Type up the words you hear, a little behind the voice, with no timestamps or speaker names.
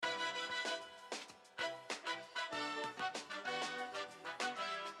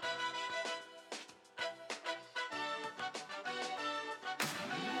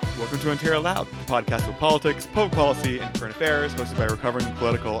Welcome to Ontario Loud, the podcast of politics, public policy, and current affairs, hosted by recovering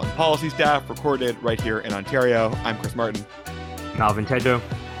political and policy staff, recorded right here in Ontario. I'm Chris Martin. Malvin Tedrow.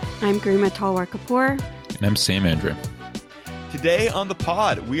 I'm Garima Talwar Kapoor. And I'm Sam Andrew. Today on the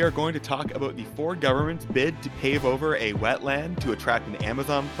pod, we are going to talk about the Ford government's bid to pave over a wetland to attract an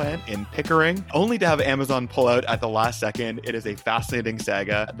Amazon plant in Pickering, only to have Amazon pull out at the last second. It is a fascinating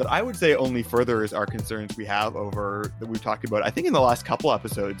saga that I would say only furthers our concerns we have over, that we've talked about, I think in the last couple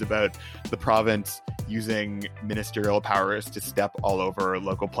episodes, about the province using ministerial powers to step all over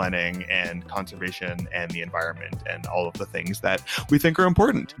local planning and conservation and the environment and all of the things that we think are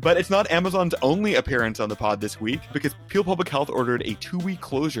important. But it's not Amazon's only appearance on the pod this week, because Peel Public Health ordered a 2-week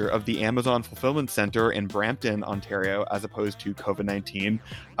closure of the Amazon Fulfillment Center in Brampton, Ontario, as opposed to COVID-19.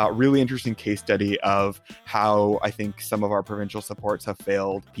 Really interesting case study of how I think some of our provincial supports have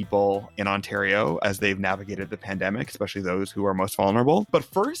failed people in Ontario as they've navigated the pandemic, especially those who are most vulnerable. But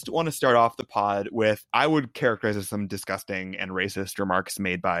first, I want to start off the pod with, I would characterize as some disgusting and racist remarks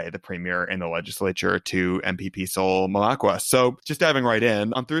made by the Premier in the legislature to MPP Sol Mamakwa. So just diving right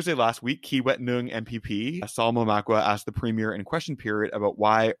in, on Thursday last week, Kiiwetinoong MPP Sol Mamakwa asked the Premier in question period about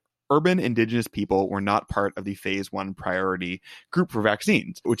why urban Indigenous people were not part of the Phase 1 priority group for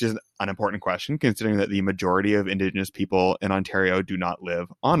vaccines, which is an important question considering that the majority of Indigenous people in Ontario do not live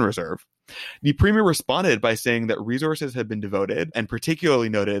on reserve. The Premier responded by saying that resources had been devoted and particularly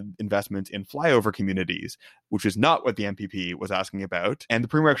noted investments in flyover communities, which is not what the MPP was asking about. And the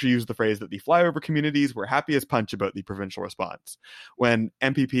Premier actually used the phrase that the flyover communities were happy as punch about the provincial response. When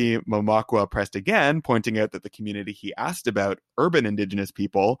MPP Mamakwa pressed again, pointing out that the community he asked about, urban Indigenous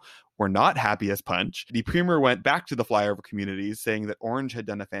people, were not happy as punch, the Premier went back to the flyover communities, saying that Orange had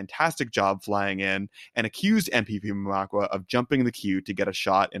done a fantastic job flying in and accused MPP Mamakwa of jumping the queue to get a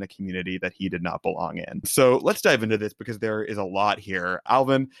shot in a community that he did not belong in. So let's dive into this because there is a lot here.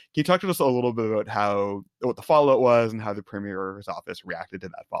 Alvin, can you talk to us a little bit about what the fallout was and how the Premier's office reacted to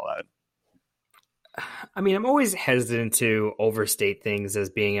that fallout? I mean, I'm always hesitant to overstate things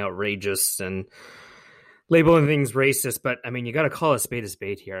as being outrageous and labeling things racist, but I mean, you got to call a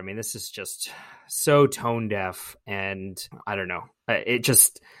spade here. I mean, this is just so tone deaf, and I don't know.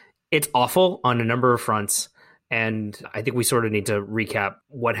 It's awful on a number of fronts, and I think we sort of need to recap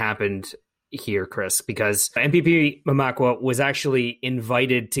what happened here, Chris, because MPP Mamakwa was actually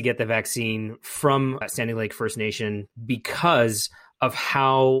invited to get the vaccine from Standing Lake First Nation because of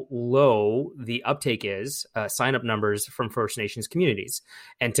how low the uptake is, sign-up numbers from First Nations communities,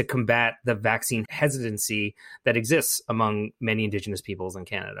 and to combat the vaccine hesitancy that exists among many Indigenous peoples in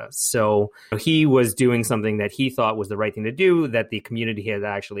Canada. So he was doing something that he thought was the right thing to do, that the community had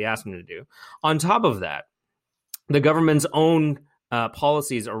actually asked him to do. On top of that, the government's own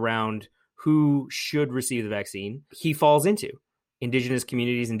policies around who should receive the vaccine, he falls into. Indigenous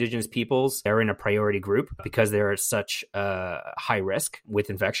communities, Indigenous peoples are in a priority group because they're at such high risk with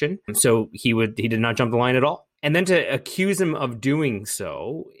infection. So he did not jump the line at all. And then to accuse him of doing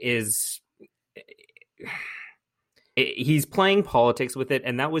so is, he's playing politics with it.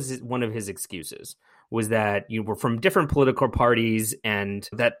 And that was one of his excuses, was that you were from different political parties and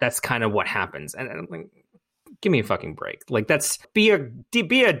that's kind of what happens. And I'm like, give me a fucking break. Like, that's be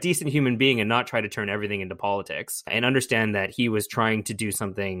a decent human being and not try to turn everything into politics, and understand that he was trying to do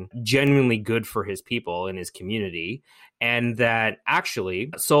something genuinely good for his people and his community. And that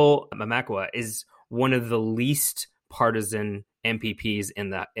actually Sol Mamakwa is one of the least partisan MPPs in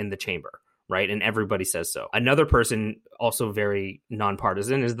the chamber. Right. And everybody says so. Another person also very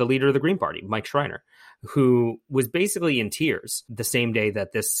nonpartisan is the leader of the Green Party, Mike Schreiner, who was basically in tears the same day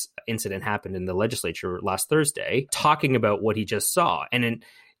that this incident happened in the legislature last Thursday, talking about what he just saw. And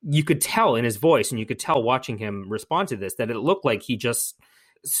you could tell in his voice, and you could tell watching him respond to this, that it looked like he just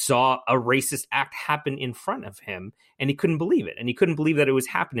saw a racist act happen in front of him, and he couldn't believe it. And he couldn't believe that it was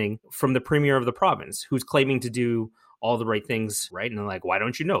happening from the Premier of the province, who's claiming to do all the right things, right? And they're like, why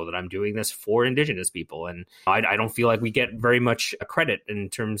don't you know that I'm doing this for Indigenous people? And I don't feel like we get very much credit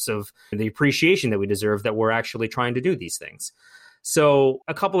in terms of the appreciation that we deserve, that we're actually trying to do these things. So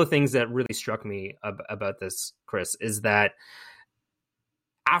a couple of things that really struck me about this, Chris, is that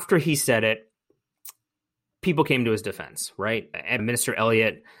after he said it, people came to his defense, right? And Minister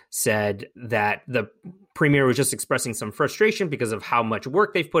Elliott said that the Premier was just expressing some frustration because of how much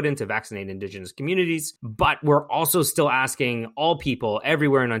work they've put in to vaccinate Indigenous communities. But we're also still asking all people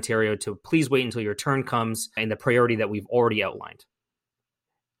everywhere in Ontario to please wait until your turn comes, and the priority that we've already outlined.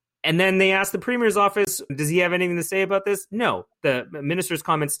 And then they asked the Premier's office, does he have anything to say about this? No. The minister's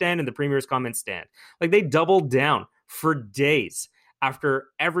comments stand and the Premier's comments stand. Like, they doubled down for days after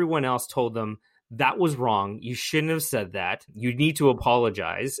everyone else told them that was wrong. You shouldn't have said that. You need to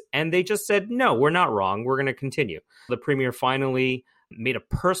apologize. And they just said, no, we're not wrong. We're going to continue. The premier finally made a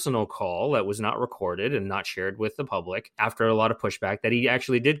personal call that was not recorded and not shared with the public after a lot of pushback that he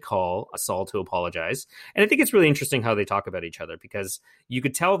actually did call Saul to apologize. And I think it's really interesting how they talk about each other, because you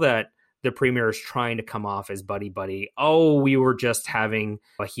could tell that the premier is trying to come off as buddy. Oh, we were just having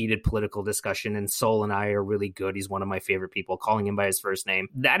a heated political discussion and Saul and I are really good. He's one of my favorite people, calling him by his first name.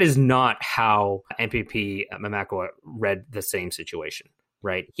 That is not how MPP Mamakwa read the same situation,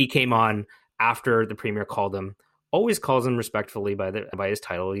 right? He came on after the premier called him, always calls him respectfully by his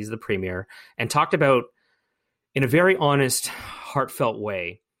title. He's the premier, and talked about, in a very honest, heartfelt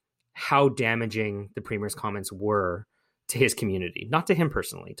way, how damaging the premier's comments were to his community, not to him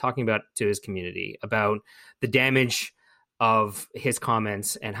personally, talking about to his community, about the damage of his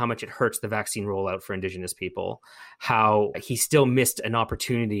comments and how much it hurts the vaccine rollout for Indigenous people, how he still missed an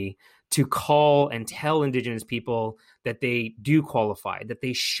opportunity to call and tell Indigenous people that they do qualify, that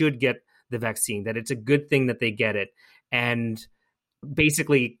they should get the vaccine, that it's a good thing that they get it, and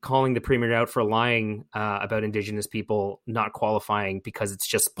basically calling the premier out for lying about Indigenous people not qualifying because it's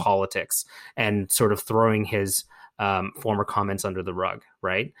just politics, and sort of throwing his former comments under the rug,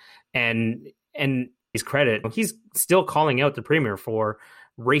 right? And his credit, he's still calling out the premier for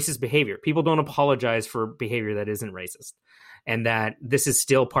racist behavior. People don't apologize for behavior that isn't racist. And that this is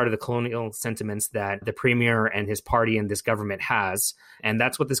still part of the colonial sentiments that the premier and his party and this government has. And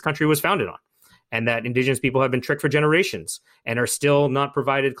that's what this country was founded on. And that Indigenous people have been tricked for generations and are still not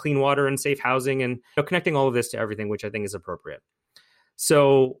provided clean water and safe housing, and connecting all of this to everything, which I think is appropriate.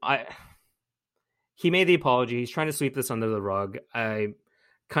 So he made the apology. He's trying to sweep this under the rug. I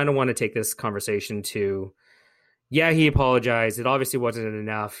kind of want to take this conversation to, yeah, he apologized. It obviously wasn't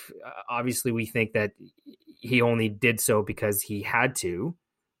enough. Obviously, we think that he only did so because he had to.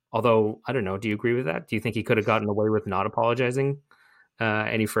 Although, I don't know. Do you agree with that? Do you think he could have gotten away with not apologizing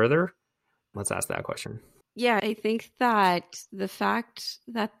any further? Let's ask that question. Yeah, I think that the fact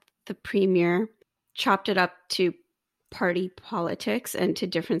that the premier chopped it up to party politics and to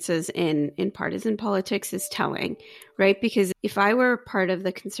differences in partisan politics is telling, right? Because if I were part of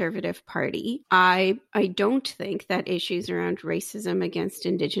the Conservative Party, I don't think that issues around racism against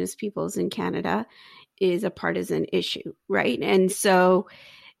Indigenous peoples in Canada is a partisan issue, right? And so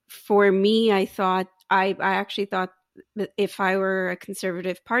for me, I actually thought that if I were a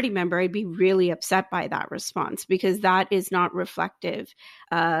Conservative Party member, I'd be really upset by that response, because that is not reflective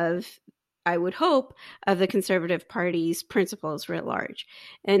of, I would hope, of the Conservative Party's principles writ large.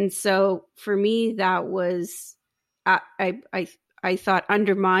 And so for me, that was, I thought,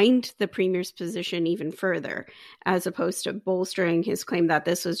 undermined the premier's position even further, as opposed to bolstering his claim that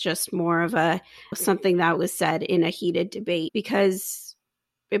this was just more of something that was said in a heated debate, because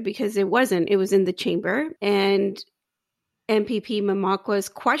it wasn't. It was in the chamber. And MPP Mamakwa's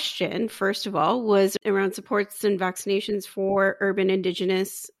question, first of all, was around supports and vaccinations for urban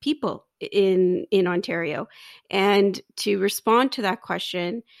Indigenous people in Ontario. And to respond to that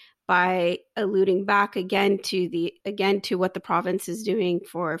question by alluding back again to what the province is doing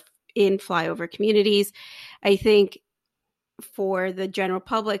in flyover communities, I think for the general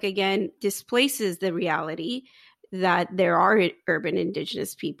public, again, displaces the reality that there are urban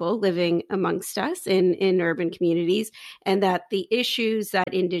Indigenous people living amongst us in urban communities, and that the issues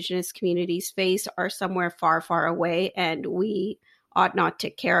that Indigenous communities face are somewhere far, far away, and we ought not to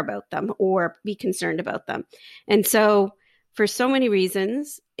care about them or be concerned about them. And so for so many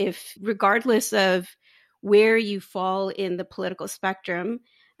reasons, regardless of where you fall in the political spectrum,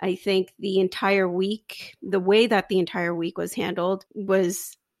 I think the way that the entire week was handled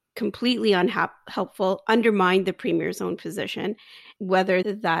was completely unhelpful, undermined the premier's own position. Whether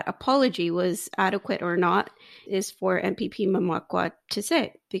that apology was adequate or not is for MPP Mamakwa to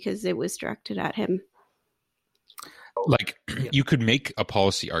say, because it was directed at him. Like, you could make a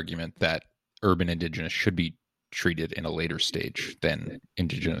policy argument that urban Indigenous should be treated in a later stage than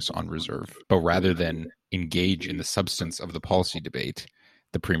Indigenous on reserve. But rather than engage in the substance of the policy debate,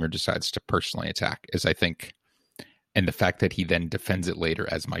 the premier decides to personally attack, as I think. And the fact that he then defends it later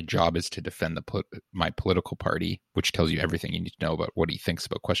as, my job is to defend my political party, which tells you everything you need to know about what he thinks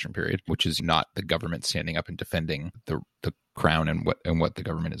about question period, which is not the government standing up and defending the crown and what the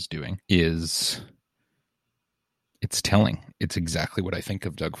government is doing, it's telling. It's exactly what I think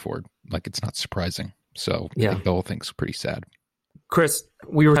of Doug Ford. Like, it's not surprising. So yeah, I think the whole thing's pretty sad. Chris,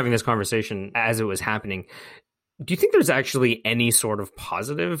 we were having this conversation as it was happening. Do you think there's actually any sort of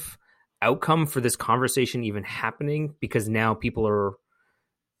positive outcome for this conversation even happening, because now people are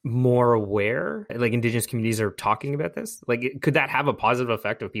more aware, like Indigenous communities are talking about this? Like, could that have a positive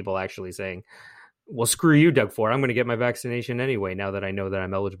effect of people actually saying, well, screw you, Doug Ford. I'm going to get my vaccination anyway now that I know that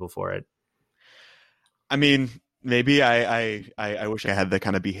I'm eligible for it. I mean, maybe I wish I had the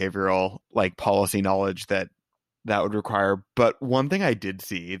kind of behavioral like policy knowledge that would require. But one thing I did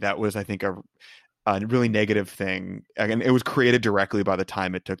see that was, I think, a really negative thing, and it was created directly by the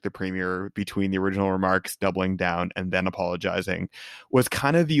time it took the premier between the original remarks, doubling down, and then apologizing, was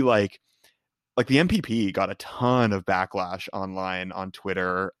kind of the like the MPP got a ton of backlash online on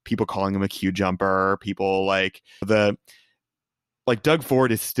Twitter, people calling him a queue jumper, people like Doug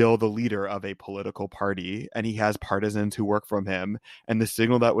Ford is still the leader of a political party, and he has partisans who work from him. And the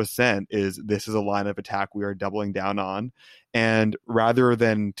signal that was sent is, this is a line of attack we are doubling down on. And rather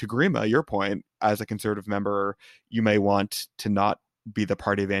than, to Garima, your point, as a conservative member, you may want to not be the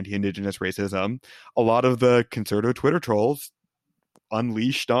party of anti-Indigenous racism. A lot of the conservative Twitter trolls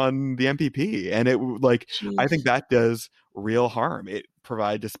unleashed on the MPP, and it like, jeez, I think that does real harm. It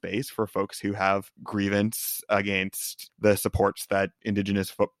provides a space for folks who have grievance against the supports that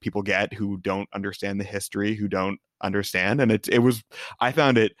Indigenous people get, who don't understand the history, who don't understand. And I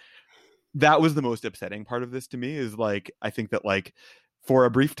found it, that was the most upsetting part of this to me, is like, I think that like for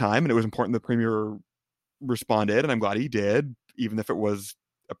a brief time, and it was important the premier responded, and I'm glad he did, even if it was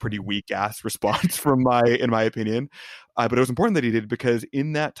a pretty weak ass response in my opinion. But it was important that he did, because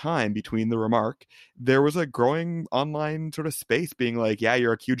in that time between the remark, there was a growing online sort of space being like, yeah,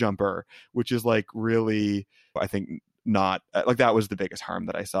 you're a queue jumper, which is like really, I think, not like, that was the biggest harm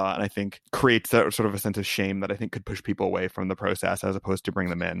that I saw. And I think creates that sort of a sense of shame that I think could push people away from the process as opposed to bring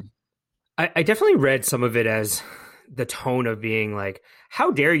them in. I definitely read some of it as the tone of being like,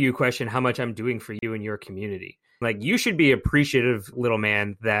 how dare you question how much I'm doing for you and your community? Like, you should be appreciative, little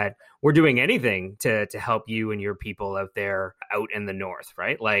man, that we're doing anything to help you and your people out there, out in the north,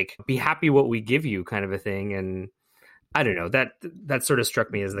 right? Like, be happy what we give you, kind of a thing. And I don't know, that sort of struck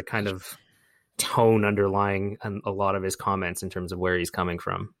me as the kind of tone underlying a lot of his comments in terms of where he's coming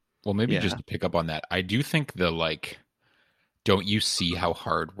from. Well, maybe just to pick up on that, I do think the like, don't you see how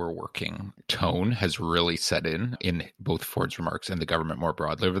hard we're working tone has really set in both Ford's remarks and the government more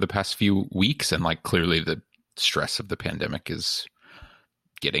broadly over the past few weeks. And like, clearly the stress of the pandemic is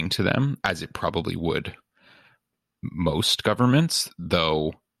getting to them, as it probably would most governments,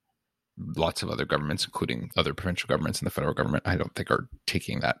 though lots of other governments, including other provincial governments and the federal government, I don't think are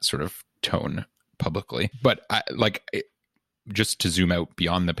taking that sort of tone publicly. But just to zoom out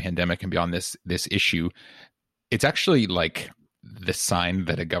beyond the pandemic and beyond this issue, it's actually like the sign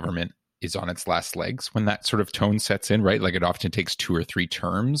that a government is on its last legs when that sort of tone sets in, right? Like, it often takes 2 or 3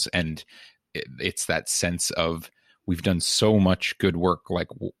 terms, and it's that sense of, we've done so much good work. Like,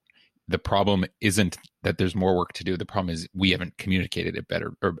 the problem isn't that there's more work to do. The problem is we haven't communicated it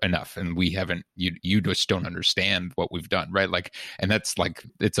better or enough, and we haven't, you just don't understand what we've done, right? Like, and that's like,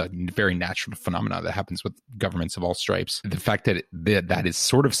 it's a very natural phenomenon that happens with governments of all stripes. The fact that that is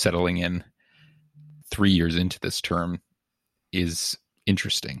sort of settling in 3 years into this term is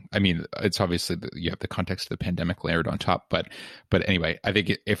interesting. I mean, it's obviously you have the context of the pandemic layered on top, but anyway, I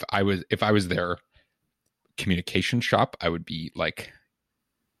think if I was their communication shop, I would be like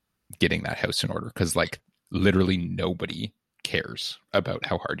getting that house in order, because like literally nobody cares about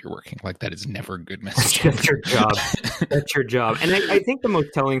how hard you're working. Like, that is never a good message. That's your job. That's your job. And I think the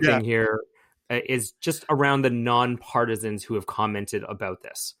most telling thing here is just around the non-partisans who have commented about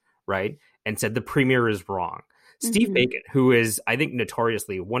this, right? And said the premier is wrong. Steve Bacon, who is, I think,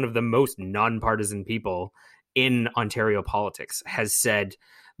 notoriously one of the most nonpartisan people in Ontario politics, has said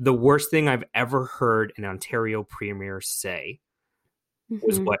the worst thing I've ever heard an Ontario premier say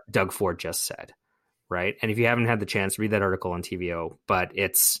was what Doug Ford just said, right? And if you haven't had the chance, read that article on TVO. But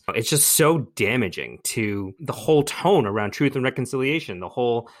it's just so damaging to the whole tone around truth and reconciliation. The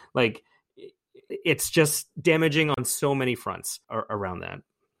whole, like, it's just damaging on so many fronts around that.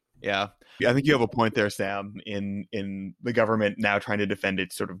 Yeah, I think you have a point there, Sam, in the government now trying to defend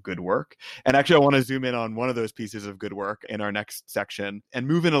its sort of good work. And actually, I want to zoom in on one of those pieces of good work in our next section and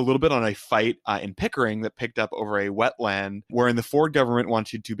move in a little bit on a fight in Pickering that picked up over a wetland, wherein the Ford government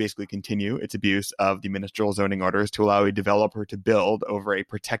wanted to basically continue its abuse of the ministerial zoning orders to allow a developer to build over a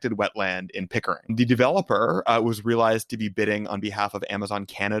protected wetland in Pickering. The developer was realized to be bidding on behalf of Amazon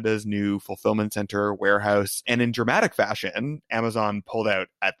Canada's new fulfillment center warehouse. And in dramatic fashion, Amazon pulled out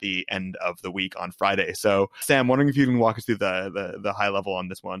at the end of the week on Friday. So, Sam, wondering if you can walk us through the high level on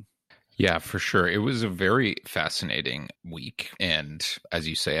this one. Yeah, for sure. It was a very fascinating week. And as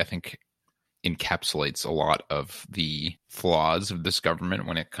you say, I think encapsulates a lot of the flaws of this government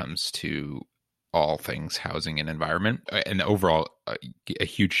when it comes to all things housing and environment. And overall, a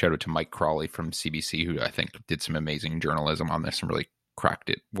huge shout out to Mike Crawley from CBC, who I think did some amazing journalism on this, some really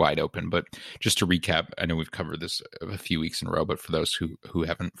cracked it wide open. But just to recap, I know we've covered this a few weeks in a row, but for those who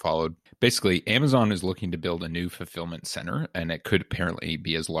haven't followed, basically Amazon is looking to build a new fulfillment center, and it could apparently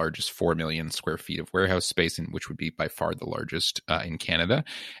be as large as 4 million square feet of warehouse space, which would be by far the largest in Canada.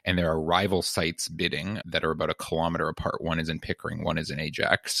 And there are rival sites bidding that are about a kilometer apart. One is in Pickering, one is in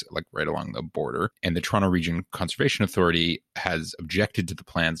Ajax, like right along the border. And the Toronto Region Conservation Authority has objected to the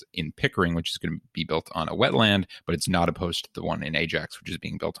plans in Pickering, which is going to be built on a wetland, but it's not opposed to the one in Ajax, which is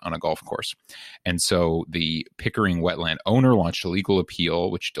being built on a golf course. And so the Pickering wetland owner launched a legal appeal,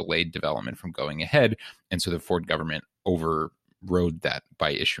 which delayed development from going ahead. And so the Ford government overrode that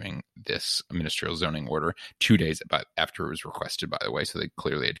by issuing this ministerial zoning order 2 days after it was requested, by the way. So they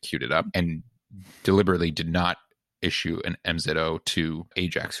clearly had queued it up and deliberately did not issue an MZO to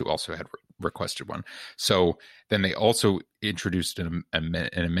Ajax, who also had requested one. So then they also introduced an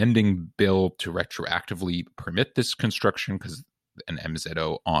amending bill to retroactively permit this construction, because an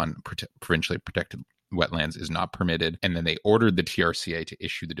MZO on provincially protected wetlands is not permitted. And then they ordered the TRCA to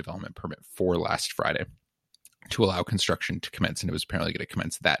issue the development permit for last Friday to allow construction to commence. And it was apparently going to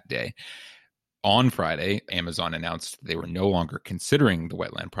commence that day. On Friday, Amazon announced they were no longer considering the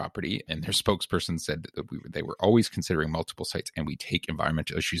wetland property, and their spokesperson said that they were always considering multiple sites, and we take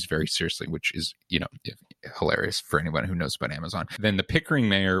environmental issues very seriously, which is, hilarious for anyone who knows about Amazon. Then the Pickering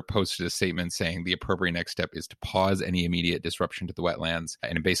mayor posted a statement saying the appropriate next step is to pause any immediate disruption to the wetlands,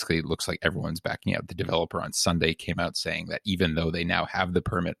 and it basically looks like everyone's backing out. The developer on Sunday came out saying that even though they now have the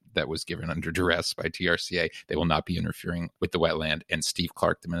permit that was given under duress by TRCA, they will not be interfering with the wetland. And Steve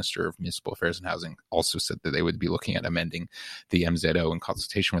Clark, the Minister of Municipal Affairs and Housing, also said that they would be looking at amending the MZO in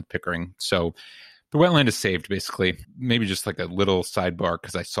consultation with Pickering. So the wetland is saved, basically. Maybe just like a little sidebar,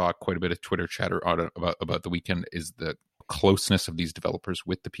 because I saw quite a bit of Twitter chatter about the weekend, is the closeness of these developers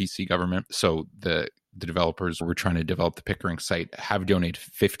with the PC government. So the developers who were trying to develop the Pickering site have donated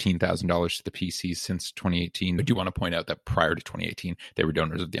 $15,000 to the PC since 2018. I do want to point out that prior to 2018, they were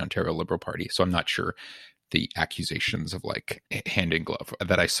donors of the Ontario Liberal Party. So I'm not sure the accusations of like hand in glove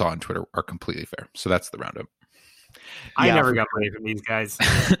that I saw on Twitter are completely fair. So that's the roundup. I never got money from these guys.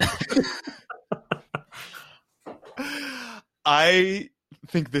 I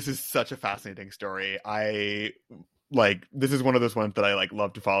think this is such a fascinating story. This is one of those ones that I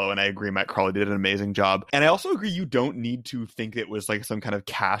love to follow, and I agree Matt Crawley did an amazing job. And I also agree you don't need to think it was like some kind of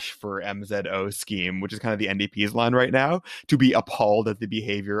cash for MZO scheme, which is kind of the NDP's line right now, to be appalled at the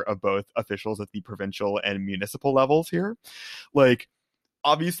behavior of both officials at the provincial and municipal levels here.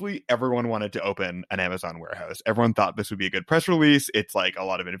 Obviously, everyone wanted to open an Amazon warehouse. Everyone thought this would be a good press release. It's like a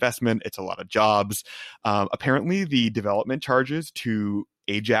lot of investment. It's a lot of jobs. Apparently, the development charges to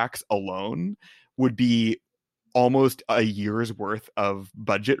Ajax alone would be almost a year's worth of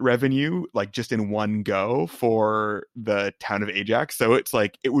budget revenue, just in one go for the town of Ajax. So it's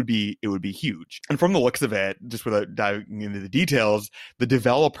it would be huge. And from the looks of it, just without diving into the details, the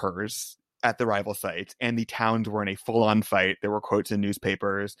developers at the rival sites and the towns were in a full-on fight. There were quotes in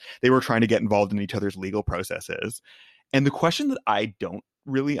newspapers. They were trying to get involved in each other's legal processes. And the question that I don't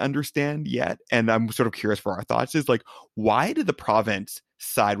really understand yet, and I'm sort of curious for our thoughts, is why did the province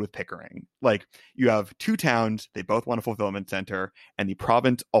side with Pickering? You have two towns, they both want a fulfillment center, and the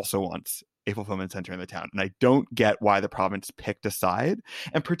province also wants a fulfillment center in the town. And I don't get why the province picked a side,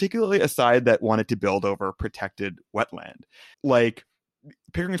 and particularly a side that wanted to build over protected wetland.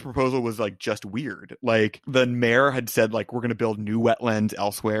 Pickering's proposal was just weird. The mayor had said we're going to build new wetlands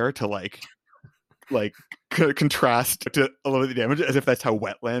elsewhere to contrast to eliminate the damage, as if that's how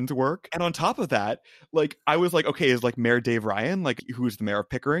wetlands work. And on top of that, I was okay, is Mayor Dave Ryan, who's the mayor of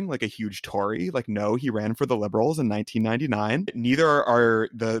Pickering, a huge Tory? No, he ran for the Liberals in 1999. Neither are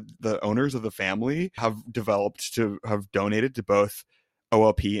the owners of the family have donated to both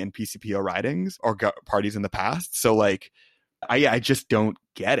OLP and PCPO ridings or parties in the past. So I just don't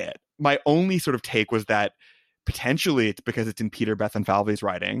get it. My only sort of take was that potentially it's because it's in Peter Bethlenfalvy's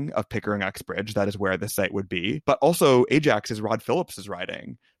riding of Pickering Uxbridge. That is where the site would be. But also Ajax is Rod Phillips's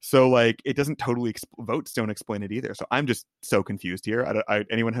riding. So it doesn't totally votes don't explain it either. So I'm just so confused here.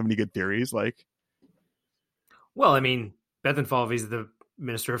 Anyone have any good theories? Well, I mean, Bethlenfalvy's the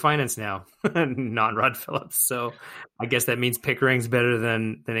Minister of Finance now, not Rod Phillips. So I guess that means Pickering's better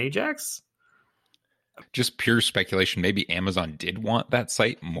than Ajax. Just pure speculation. Maybe Amazon did want that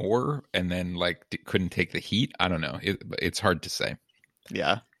site more and then couldn't take the heat. I don't know. It's hard to say.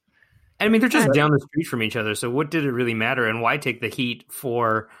 Yeah. I mean, they're just down the street from each other. So what did it really matter? And why take the heat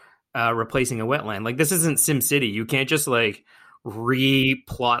for replacing a wetland? This isn't SimCity. You can't just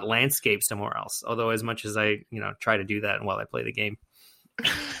replot landscape somewhere else. Although as much as I, try to do that while I play the game.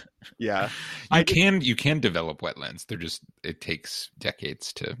 Yeah. You can develop wetlands. It takes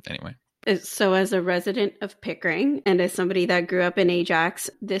decades to anyway. So as a resident of Pickering and as somebody that grew up in Ajax,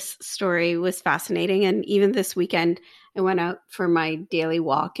 this story was fascinating. And even this weekend, I went out for my daily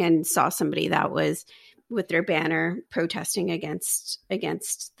walk and saw somebody that was with their banner protesting against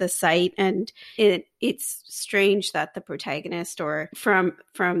the site. And it's strange that the protagonist, or from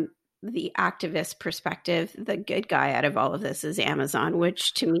the activist perspective, the good guy out of all of this is Amazon,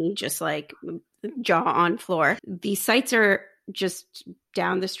 which to me, just like jaw on floor. These sites are just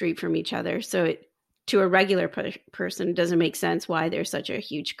down the street from each other. So to a regular person, it doesn't make sense why there's such a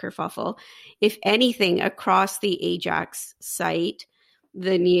huge kerfuffle. If anything, across the Ajax site,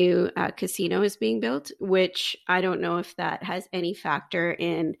 the new casino is being built, which I don't know if that has any factor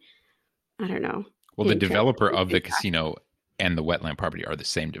in, I don't know. Well, the developer of the casino and the wetland property are the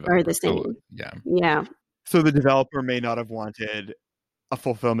same developer. Are the same. So, yeah. Yeah. So the developer may not have wanted a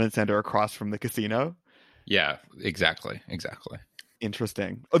fulfillment center across from the casino. Yeah, exactly.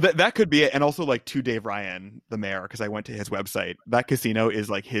 Interesting. Oh, that could be it. And also, like, to Dave Ryan, the mayor, because I went to his website, that casino is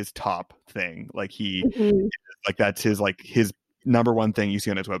like his top thing. Like that's his number one thing you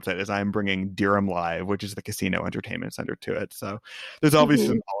see on his website is I'm bringing Durham Live, which is the casino entertainment center, to it. So there's obviously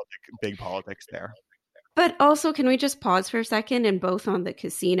some big politics there. But also, can we just pause for a second and both on the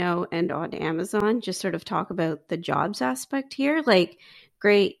casino and on Amazon, just sort of talk about the jobs aspect here? Like,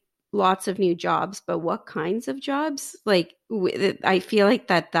 great, lots of new jobs, but what kinds of jobs? Like, I feel like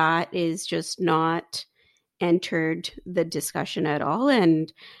that is just not entered the discussion at all.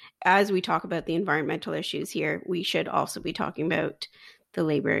 And as we talk about the environmental issues here, we should also be talking about the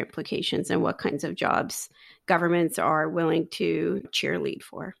labor implications and what kinds of jobs governments are willing to cheerlead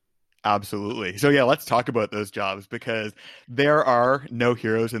for. Absolutely. So yeah, let's talk about those jobs, because there are no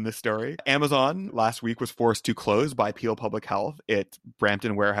heroes in this story. Amazon last week was forced to close by Peel Public Health its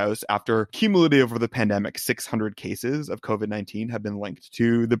Brampton warehouse after cumulative over the pandemic 600 cases of COVID-19 have been linked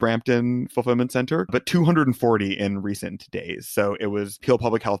to the Brampton fulfillment center, but 240 in recent days. So it was Peel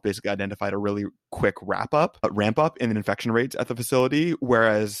Public Health basically identified a really quick ramp up in infection rates at the facility,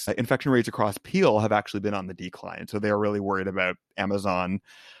 whereas infection rates across Peel have actually been on the decline. So they are really worried about Amazon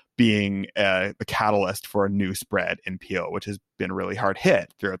being the catalyst for a new spread in Peel, which has been really hard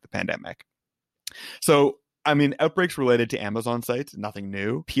hit throughout the pandemic. So, I mean, outbreaks related to Amazon sites, nothing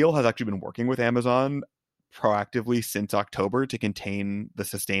new. Peel has actually been working with Amazon proactively since October to contain the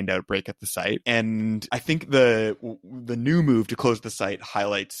sustained outbreak at the site. And I think the new move to close the site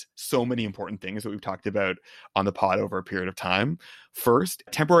highlights so many important things that we've talked about on the pod over a period of time. First,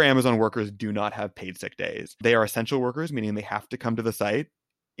 temporary Amazon workers do not have paid sick days. They are essential workers, meaning they have to come to the site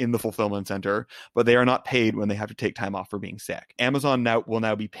in the fulfillment center, but they are not paid when they have to take time off for being sick. Amazon will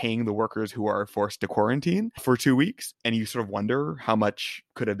now be paying the workers who are forced to quarantine for 2 weeks. And you sort of wonder how much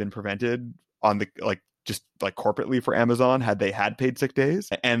could have been prevented on the, just corporately for Amazon had they had paid sick days.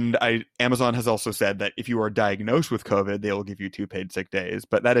 And Amazon has also said that if you are diagnosed with COVID, they will give you 2 paid sick days.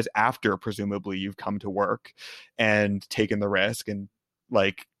 But that is after presumably you've come to work and taken the risk, and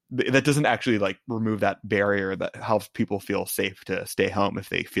that doesn't actually remove that barrier that helps people feel safe to stay home if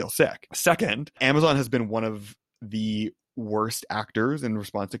they feel sick. Second, Amazon has been one of the worst actors in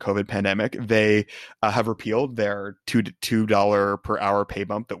response to COVID pandemic. They have repealed their $2 per hour pay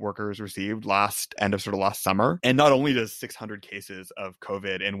bump that workers received end of last summer. And not only does 600 cases of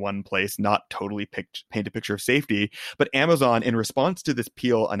COVID in one place not totally paint a picture of safety, but Amazon, in response to this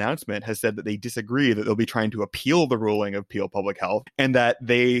Peel announcement, has said that they disagree, that they'll be trying to appeal the ruling of Peel Public Health, and that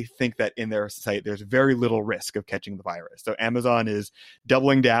they think that in their site there's very little risk of catching the virus. So Amazon is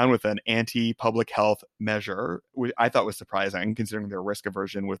doubling down with an anti-public health measure, which I thought was surprising considering their risk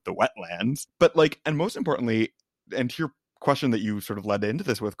aversion with the wetlands. But and most importantly, and to your question that you sort of led into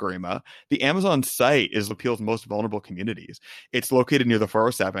this with, Garima, the Amazon site is Peel's most vulnerable communities. It's located near the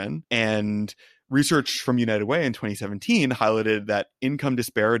 407, and research from United Way in 2017 highlighted that income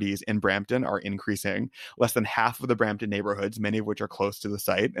disparities in Brampton are increasing. Less than half of the Brampton neighborhoods, many of which are close to the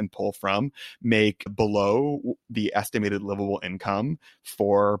site and pull from, make below the estimated livable income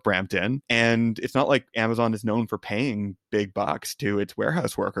for Brampton. And it's not like Amazon is known for paying big bucks to its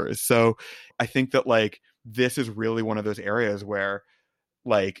warehouse workers. So I think that this is really one of those areas where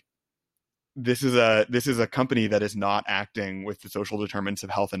this is a company that is not acting with the social determinants of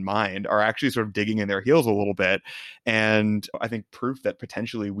health in mind, are actually sort of digging in their heels a little bit. And I think proof that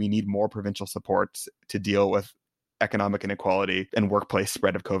potentially we need more provincial supports to deal with economic inequality and workplace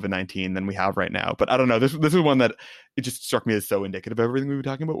spread of COVID-19 than we have right now. But I don't know, this is one that it just struck me as so indicative of everything we were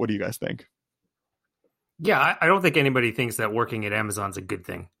talking about. What do you guys think? Yeah, I don't think anybody thinks that working at Amazon's a good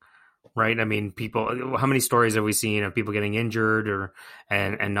thing. right? I mean, people, how many stories have we seen of people getting injured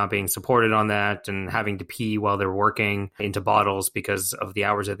and not being supported on that and having to pee while they're working into bottles because of the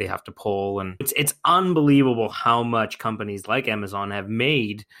hours that they have to pull? And it's unbelievable how much companies like Amazon have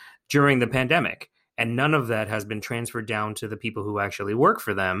made during the pandemic. And none of that has been transferred down to the people who actually work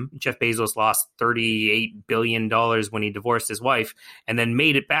for them. Jeff Bezos lost $38 billion when he divorced his wife and then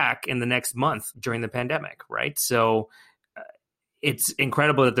made it back in the next month during the pandemic, right? So it's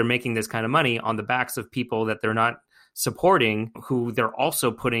incredible that they're making this kind of money on the backs of people that they're not supporting, who they're also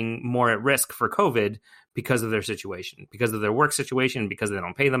putting more at risk for COVID because of their situation, because of their work situation, because they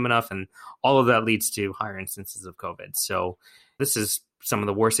don't pay them enough. And all of that leads to higher instances of COVID. So this is some of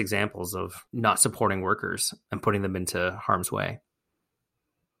the worst examples of not supporting workers and putting them into harm's way.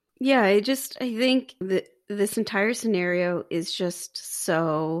 Yeah, I think that this entire scenario is just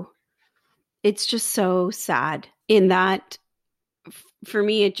so sad in that, for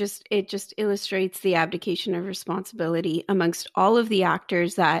me, it just illustrates the abdication of responsibility amongst all of the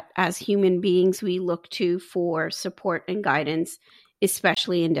actors that as human beings we look to for support and guidance,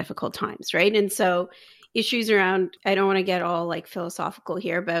 especially in difficult times, right? And so issues around, I don't want to get all like philosophical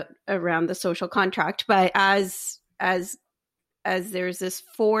here about around the social contract, but as there's this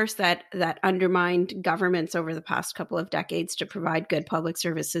force that undermined governments over the past couple of decades to provide good public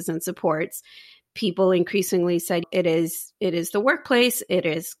services and supports, people increasingly said it is the workplace, it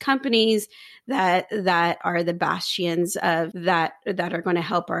is companies that are the bastions of that are going to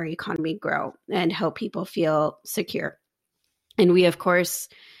help our economy grow and help people feel secure. And we, of course,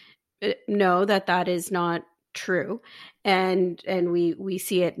 know that is not true. And we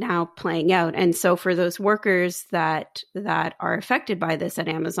see it now playing out. And so for those workers that are affected by this at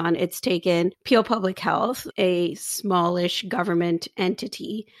Amazon, it's taken Peel Public Health, a smallish government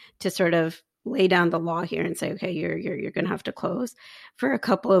entity, to sort of lay down the law here and say, okay, you're going to have to close for a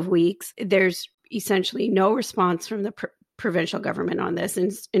couple of weeks. There's essentially no response from the provincial government on this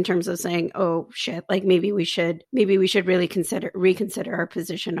in terms of saying, oh shit, like maybe we should really reconsider our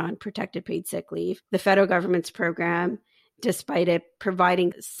position on protected paid sick leave. The federal government's program, despite it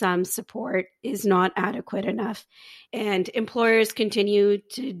providing some support, is not adequate enough. And employers continue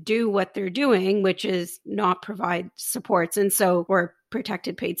to do what they're doing, which is not provide supports. And so we're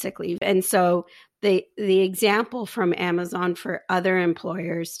protected paid sick leave. And so the example from Amazon for other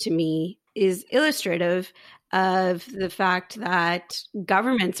employers, to me, is illustrative of the fact that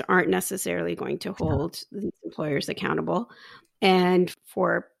governments aren't necessarily going to hold these employers accountable. And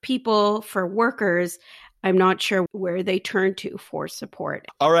for workers, I'm not sure where they turn to for support.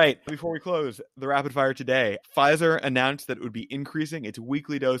 All right. Before we close the rapid fire today, Pfizer announced that it would be increasing its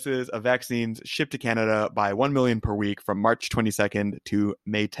weekly doses of vaccines shipped to Canada by 1 million per week from March 22nd to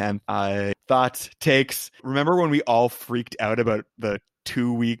May 10th. Thoughts, takes. Remember when we all freaked out about the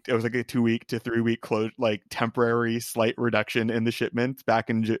 2 week, it was like a 2 week to 3 week temporary slight reduction in the shipments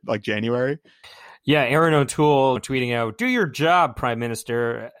back in January? Yeah. Aaron O'Toole tweeting out, "Do your job, Prime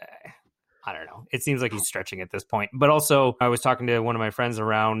Minister." I don't know. It seems like he's stretching at this point. But also, I was talking to one of my friends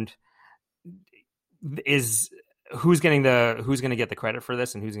around, is who's going to get the credit for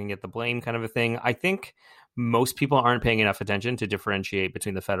this and who's going to get the blame, kind of a thing. I think most people aren't paying enough attention to differentiate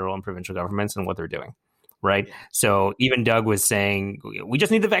between the federal and provincial governments and what they're doing. Right. So even Doug was saying, we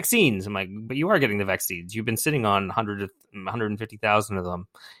just need the vaccines. I'm like, but you are getting the vaccines. You've been sitting on 150,000 of them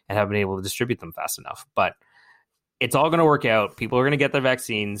and haven't been able to distribute them fast enough. But it's all going to work out. People are going to get their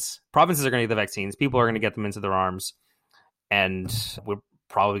vaccines. Provinces are going to get the vaccines. People are going to get them into their arms. And we're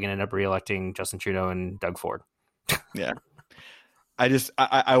probably going to end up re-electing Justin Trudeau and Doug Ford. Yeah.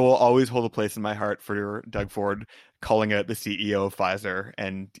 I will always hold a place in my heart for Doug Ford calling out the CEO of Pfizer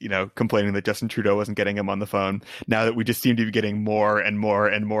and, complaining that Justin Trudeau wasn't getting him on the phone. Now that we just seem to be getting more and more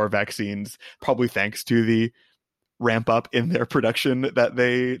and more vaccines, probably thanks to the ramp up in their production that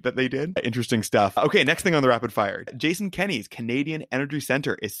they did. Interesting stuff. Okay, next thing on the rapid fire. Jason Kenney's Canadian Energy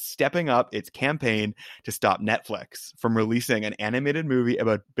Centre is stepping up its campaign to stop Netflix from releasing an animated movie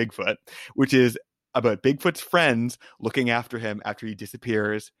about Bigfoot, which is about Bigfoot's friends looking after him after he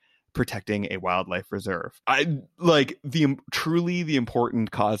disappears, protecting a wildlife reserve. I like truly the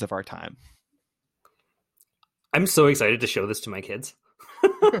important cause of our time. I'm so excited to show this to my kids.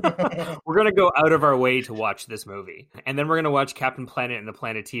 We're going to go out of our way to watch this movie. And then we're going to watch Captain Planet and the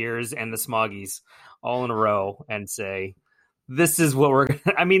Planeteers and the Smoggies all in a row and say, this is what we're going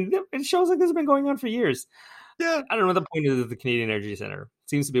to... I mean, it shows like this has been going on for years. Yeah. I don't know what the point of the Canadian Energy Centre. It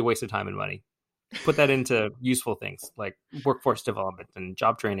seems to be a waste of time and money. Put that into useful things like workforce development and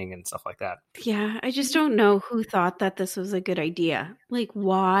job training and stuff like that. Yeah, I just don't know who thought that this was a good idea. Like,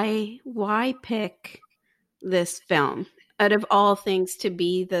 why pick this film? out of all things to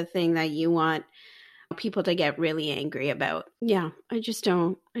be the thing that you want people to get really angry about. Yeah, I just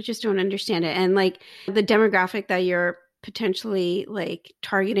don't understand it. And like the demographic that you're potentially like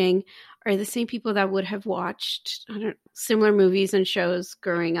targeting are the same people that would have watched similar movies and shows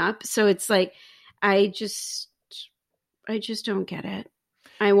growing up. So it's like I just don't get it.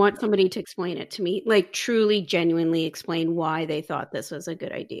 I want somebody to explain it to me, like truly, genuinely explain why they thought this was a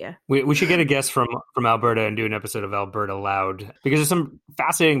good idea. We should get a guest from Alberta and do an episode of Alberta Loud, because there's some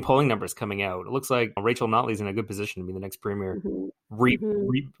fascinating polling numbers coming out. It looks like Rachel Notley's in a good position to be the next premier,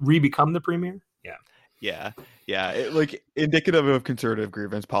 re-become the premier. Yeah. Like indicative of conservative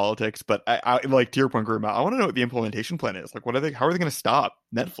grievance politics. But I like to your point, Grima, I want to know what the implementation plan is. Like, how are they going to stop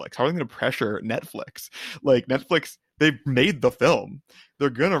Netflix? How are they going to pressure Netflix? Like Netflix, they made the film. They're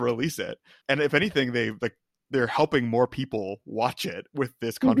going to release it. And if anything, they're helping more people watch it with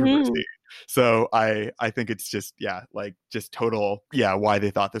this controversy. So I think it's just, total, why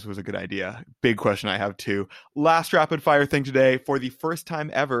they thought this was a good idea. Big question I have too. Last rapid fire thing today. For the first time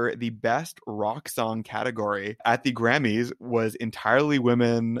ever, the best rock song category at the Grammys was entirely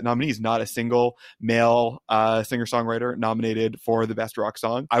women nominees, not a single male singer-songwriter nominated for the best rock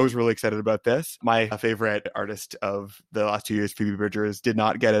song. I was really excited about this. My favorite artist of the last 2 years, Phoebe Bridgers, did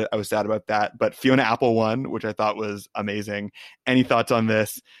not get it. I was sad about that. But Fiona Apple won, which I thought was amazing. Any thoughts on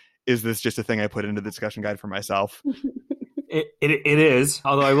this? Is this just a thing I put into the discussion guide for myself? It is.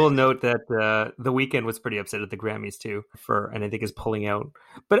 Although I will note that The Weeknd was pretty upset at the Grammys too, and I think is pulling out.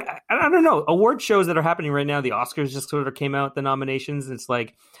 But I don't know. Award shows that are happening right now, the Oscars just sort of came out, the nominations. It's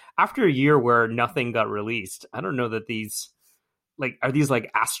like after a year where nothing got released, I don't know that these are these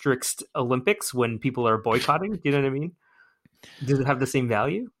like asterisked Olympics when people are boycotting? Do you know what I mean? Does it have the same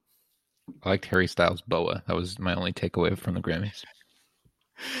value? I liked Harry Styles' Boa. That was my only takeaway from the Grammys.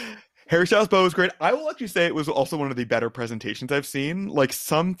 Harry Styles' Boa was great. I will actually say it was also one of the better presentations I've seen. Like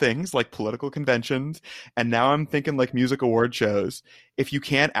some things, like political conventions, and now I'm thinking like music award shows. If you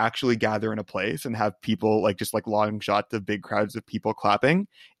can't actually gather in a place and have people just long shots of big crowds of people clapping,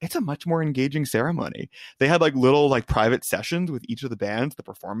 it's a much more engaging ceremony. They had little private sessions with each of the bands. The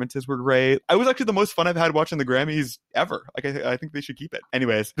performances were great. It was actually the most fun I've had watching the Grammys ever. I think they should keep it.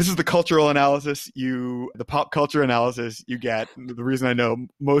 Anyways, this is the cultural analysis, the pop culture analysis you get. The reason I know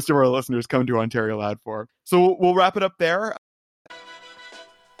most of our listeners come to Ontario Loud for. So we'll wrap it up there.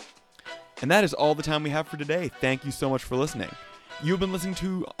 And that is all the time we have for today. Thank you so much for listening. You've been listening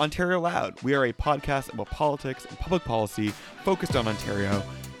to Ontario Loud. We are a podcast about politics and public policy focused on Ontario.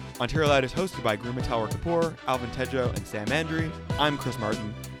 Ontario Loud is hosted by Grima Talwar Kapoor, Alvin Tedjo, and Sam Andry. I'm Chris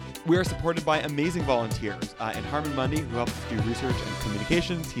Martin. We are supported by amazing volunteers and Harmon Mundy, who helps us do research and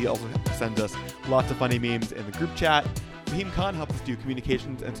communications. He also sends us lots of funny memes in the group chat. Fahim Khan helps us do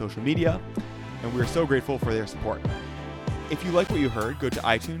communications and social media, and we are so grateful for their support. If you like what you heard, go to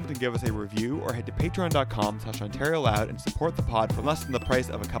iTunes and give us a review, or head to patreon.com/Ontario Loud and support the pod for less than the price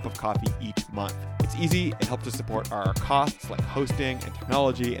of a cup of coffee each month. It's easy. It helps us support our costs like hosting and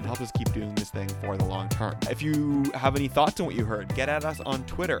technology, and helps us keep doing this thing for the long term. If you have any thoughts on what you heard, get at us on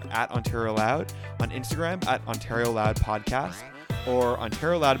Twitter @Ontario Loud, on Instagram @Ontario Loud Podcast, or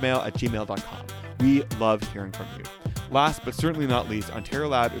OntarioLoudMail@gmail.com. We love hearing from you. Last but certainly not least, Ontario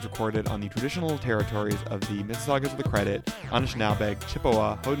Loud is recorded on the traditional territories of the Mississaugas of the Credit, Anishinaabe,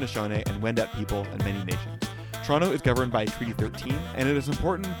 Chippewa, Haudenosaunee, and Wendat people, and many nations. Toronto is governed by Treaty 13, and it is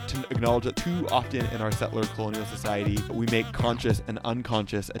important to acknowledge that too often in our settler colonial society, we make conscious and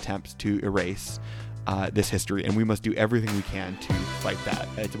unconscious attempts to erase this history, and we must do everything we can to fight that.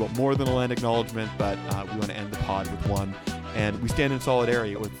 It's about more than a land acknowledgement, but we want to end the pod with one. And we stand in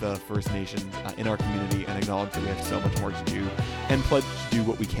solidarity with the First Nations in our community and acknowledge that we have so much more to do, and pledge to do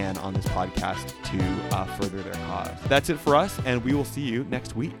what we can on this podcast to further their cause. That's it for us, and we will see you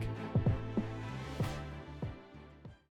next week.